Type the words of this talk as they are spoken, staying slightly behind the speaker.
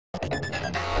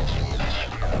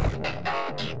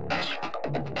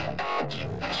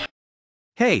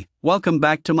Hey, welcome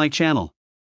back to my channel.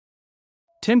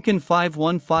 Timken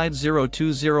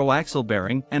 515020 axle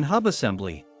bearing and hub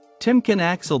assembly. Timken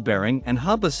axle bearing and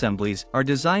hub assemblies are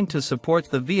designed to support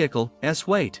the vehicle's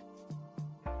weight.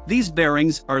 These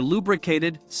bearings are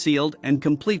lubricated, sealed, and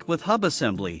complete with hub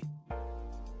assembly.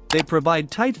 They provide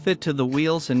tight fit to the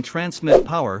wheels and transmit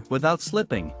power without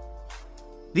slipping.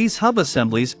 These hub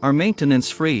assemblies are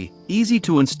maintenance-free, easy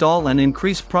to install and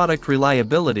increase product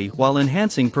reliability while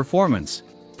enhancing performance.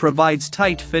 Provides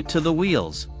tight fit to the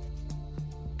wheels.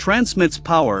 Transmits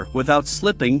power without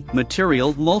slipping.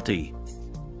 Material multi.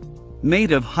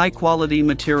 Made of high-quality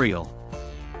material.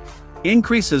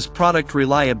 Increases product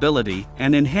reliability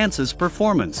and enhances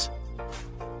performance.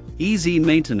 Easy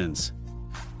maintenance.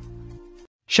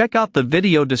 Check out the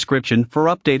video description for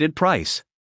updated price.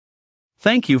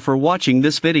 Thank you for watching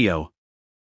this video.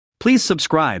 Please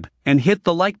subscribe and hit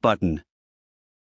the like button.